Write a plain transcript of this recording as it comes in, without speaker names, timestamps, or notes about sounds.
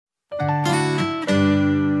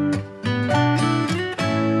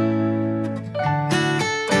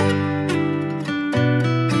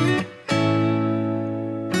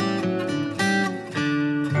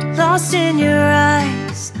lost in your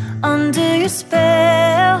eyes, under your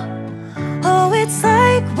spell. Oh, it's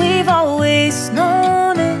like we've always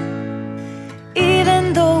known it.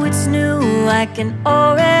 Even though it's new, I can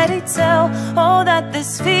already tell. Oh, that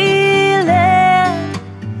this feeling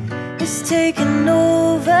is taking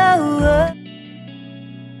over.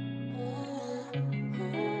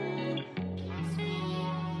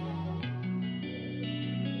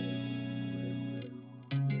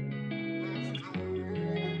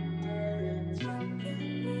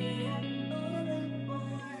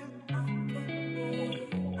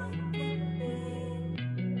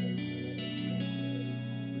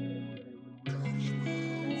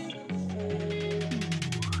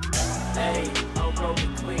 Hey, I'm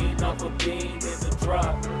rolling clean off a beam in the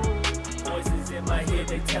drop. Voices in my head,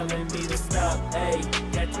 they telling me to stop. Hey,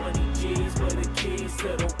 got 20 G's for the keys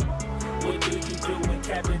to the. What do you do when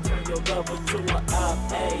Captain turn your lover to a op?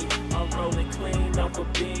 Hey, I'm rolling clean off a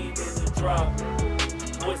beam in the drop.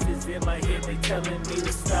 Voices in my head, they telling me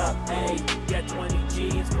to stop. Hey, got 20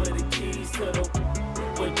 G's for the keys to the.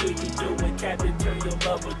 What do you do when Captain turn your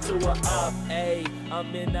lover to a op? Ayy,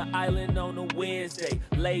 I'm in the island on a Wednesday.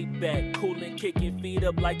 Laid back, coolin', kicking feet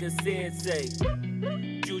up like a sensei.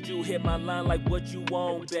 Juju hit my line like what you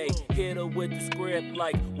want, babe. Hit her with the script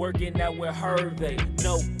like working out with Hervey.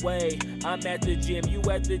 No way, I'm at the gym, you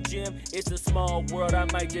at the gym. It's a small world, I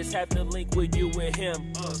might just have to link with you and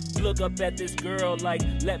him. Look up at this girl like,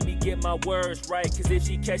 let me get my words right. Cause if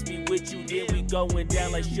she catch me with you, then we going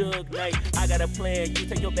down like Suge Knight. I got a plan, you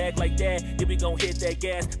take your bag like that, then we gon' hit that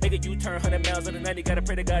gas. Make a U-turn 100 miles on the 90, gotta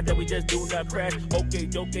pray to God that we just do not crash.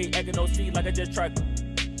 Okay, acting no C like I just tried.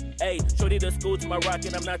 Hey, shorty the school to my rock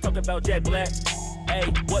and I'm not talking about Jack Black. Hey,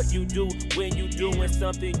 what you do when you doing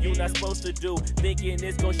something you not supposed to do? Thinking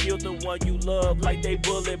it's gonna shield the one you love like they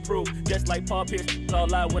bulletproof. Just like Paul Pierce, all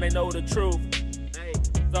lie when they know the truth. Hey,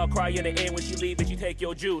 I'll cry in the end when she leave and she take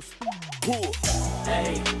your juice.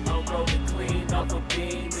 Hey, I'm rolling clean off a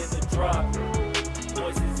beam in the drop.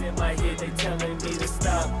 Voices in my head, they telling me to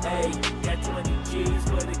stop. Hey, got 20 G's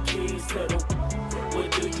for the keys to the. What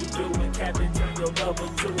do you do when Captain turn your lover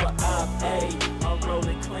to a op? Hey, I'm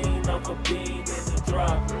rolling clean off a beam in the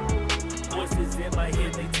drop. Voices in my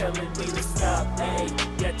head, they telling me to stop. Hey,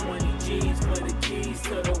 got 20 G's for the keys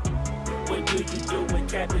to the. What do you do when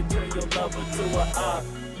Captain turn your lover to a op?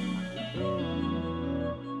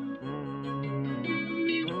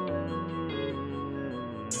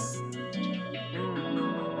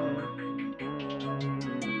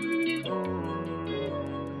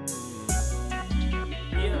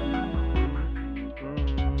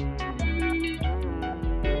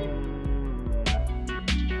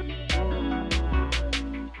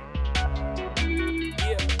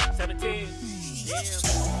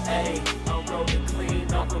 Hey, I'm rolling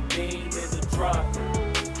clean off a beam in the drop.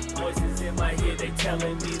 Voices in my head, they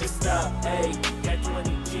telling me to stop. Hey, got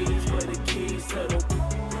 20 G's for the keys to the.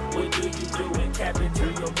 What do you do when Captain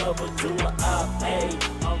turn your lover to a op? Hey,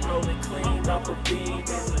 I'm rolling clean off a beam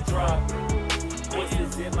in the drop.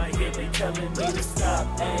 Voices in my head, they telling me to stop.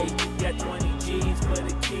 Hey, got 20 G's for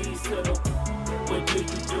the keys to the. What do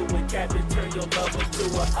you do when Captain turn your lover to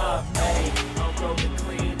a op? Hey, I'm rolling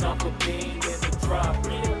clean off a beam in the drop.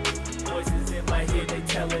 Voices in my head, they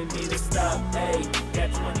telling me to stop. Hey,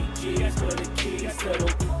 got 20 G's for the keys to the.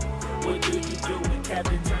 What do you do when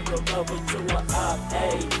Captain turn your lover to a op?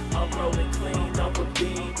 Hey, I'm rolling clean off a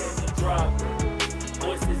beam in the drop.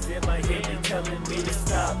 Voices in my head, they telling me to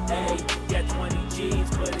stop. Hey, got 20 G's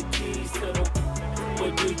for the keys to the.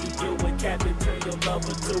 What do you do when Captain turn your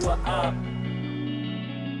lover to a op?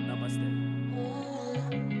 Namaste.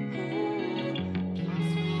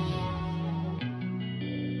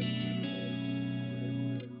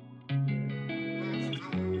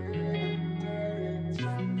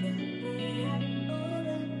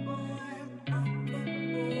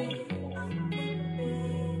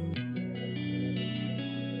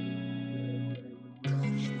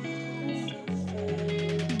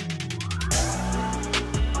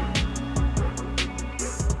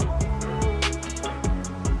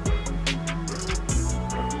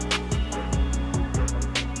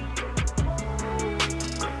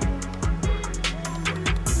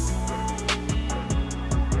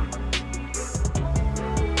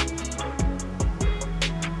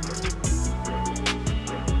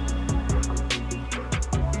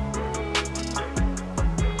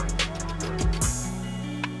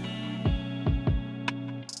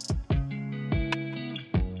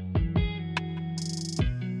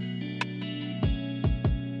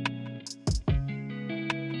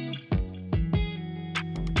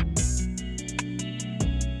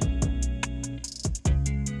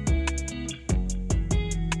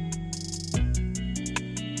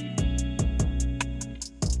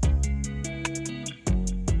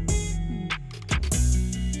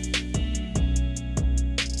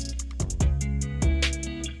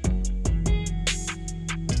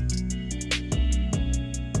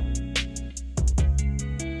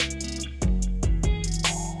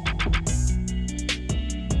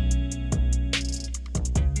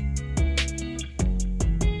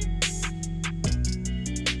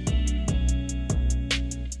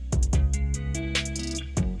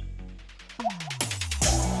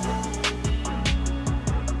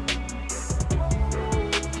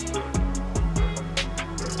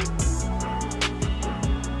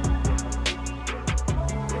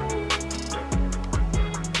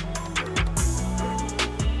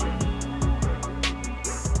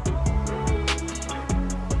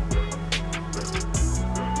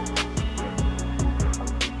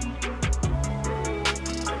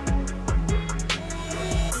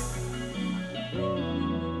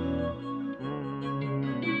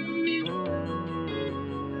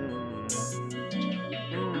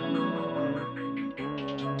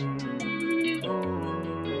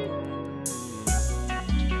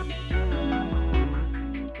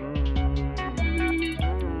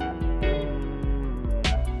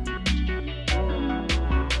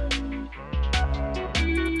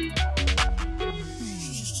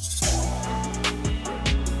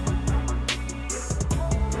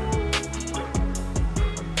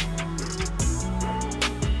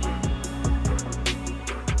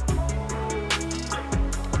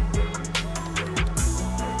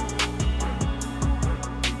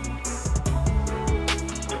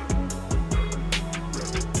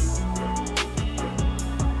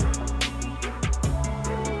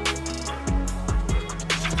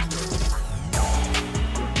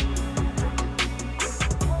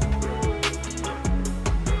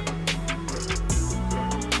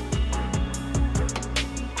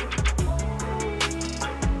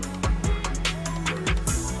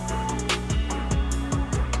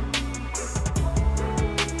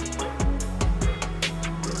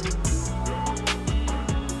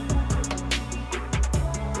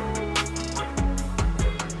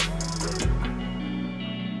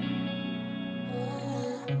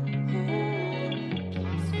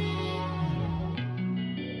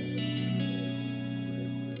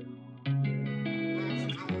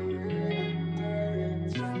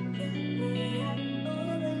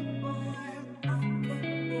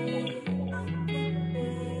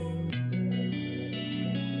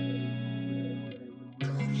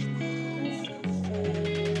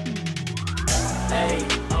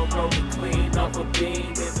 a beam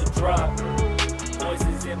in the drop.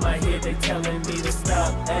 Voices in my head, they telling me to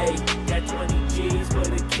stop. Ayy, got 20 G's for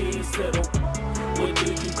the keys to the. What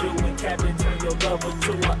do you do when Captain turn your lover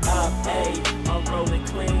to a op? Ayy, I'm rolling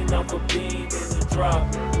clean off a beam in the drop.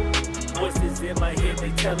 Voices in my head,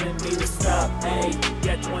 they telling me to stop. Ayy,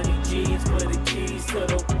 got 20 G's for the keys to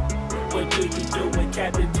the. What do you do when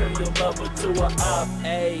Captain turn your lover to a op?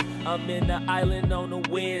 Ayy, I'm in the island on a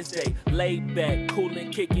Wednesday, laid back,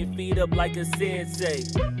 coolin', kicking feet up like a sensei.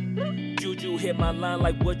 Juju hit my line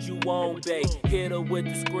like what you want, babe. Hit her with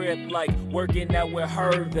the script like working out with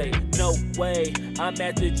Hervey. No way, I'm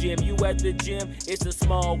at the gym, you at the gym. It's a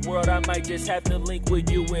small world, I might just have to link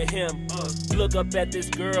with you and him. Look up at this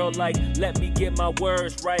girl like, let me get my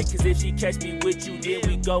words right. Cause if she catch me with you, then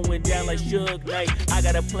we going down like Suge Knight. I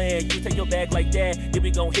got a plan, you take your bag like that, then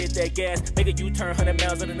we gon' hit that gas. Make a U-turn 100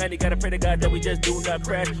 miles on the 90, gotta pray to God that we just do not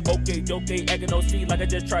crash. Okay, acting OC like I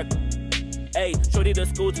just tried. Ayy, shorty the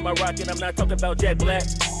school to my rock and I'm not talking about Jack Black.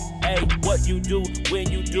 Ayy, what you do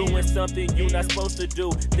when you doing something you not supposed to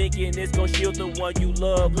do? Thinking it's gon' shield the one you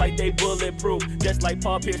love like they bulletproof. Just like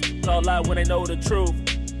Paul Pierce, it's all out when they know the truth.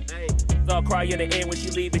 Ayy, I'll cry in the end when she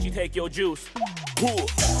leave and she take your juice.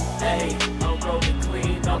 Ayy, I'm rolling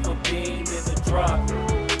clean off a beam in the drop.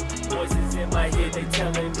 Voices in my head, they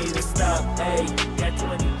telling me to stop. Ayy, got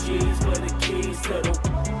 20 G's for the keys to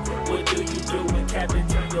the. What do you do when Captain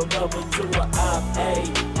turn your lover to a op?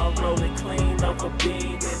 Ayy, I'm rolling clean off a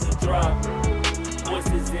beam in the drop.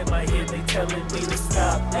 Voices in my head, they telling me to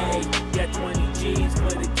stop. Ayy, got 20 G's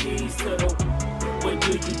for the keys to the. What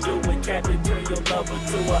do you do when Captain turn your lover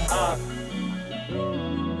to a op?